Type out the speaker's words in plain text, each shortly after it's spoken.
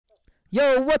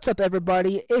Yo, what's up,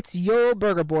 everybody? It's Yo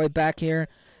Burger Boy back here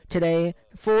today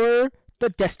for the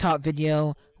desktop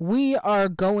video. We are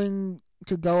going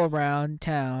to go around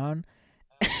town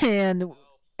and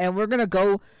we're gonna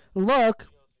go look.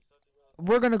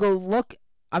 We're gonna go look.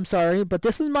 I'm sorry, but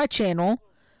this is my channel.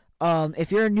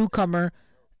 If you're a newcomer,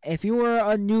 if you were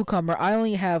a newcomer, I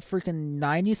only have freaking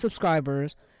 90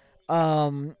 subscribers.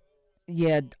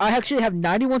 Yeah, I actually have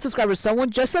 91 subscribers. Someone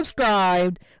just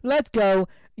subscribed. Let's go.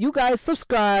 You guys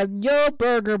subscribe. Yo,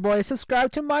 Burger Boy,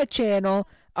 subscribe to my channel.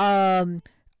 I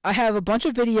have a bunch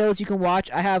of videos you can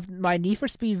watch. I have my Need for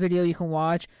Speed video you can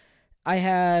watch. I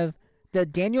have the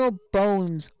Daniel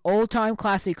Bones Old Time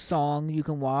Classic song you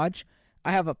can watch.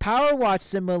 I have a Power Watch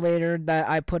simulator that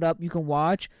I put up you can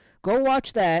watch. Go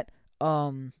watch that.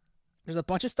 There's a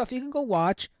bunch of stuff you can go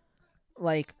watch.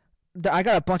 Like, I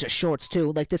got a bunch of shorts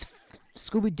too. Like this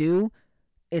Scooby Doo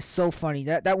is so funny.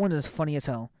 That one is funny as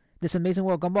hell. This Amazing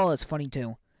World Gumball is funny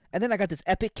too. And then I got this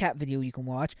epic cat video you can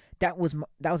watch. That was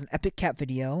an epic cat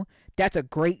video. That's a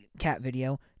great cat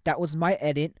video. That was my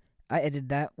edit. I edited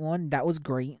that one. That was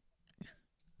great.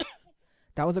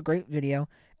 That was a great video.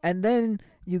 And then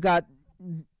you got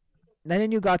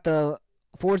the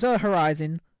Forza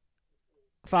Horizon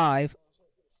 5.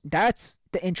 That's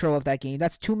the intro of that game.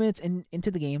 That's 2 minutes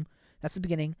into the game. That's the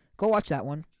beginning. Go watch that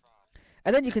one.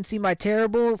 And then you can see my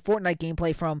terrible Fortnite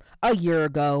gameplay from a year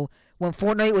ago when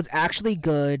Fortnite was actually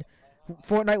good.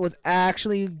 Fortnite was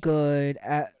actually good.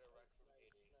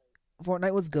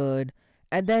 Fortnite was good.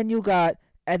 And then you got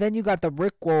the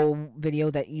Rickroll video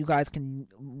that you guys can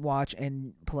watch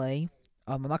and play.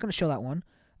 I'm not gonna show that one.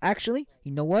 Actually,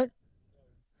 you know what?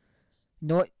 You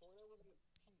know what?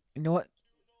 You know what?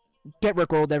 Get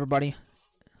Rickrolled, everybody.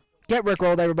 Get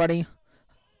Rickrolled, everybody.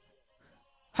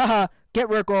 Haha, get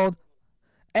Rickrolled.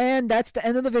 And that's the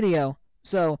end of the video.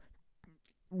 So,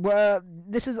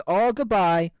 this is all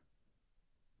goodbye.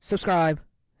 Subscribe.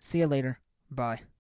 See you later. Bye.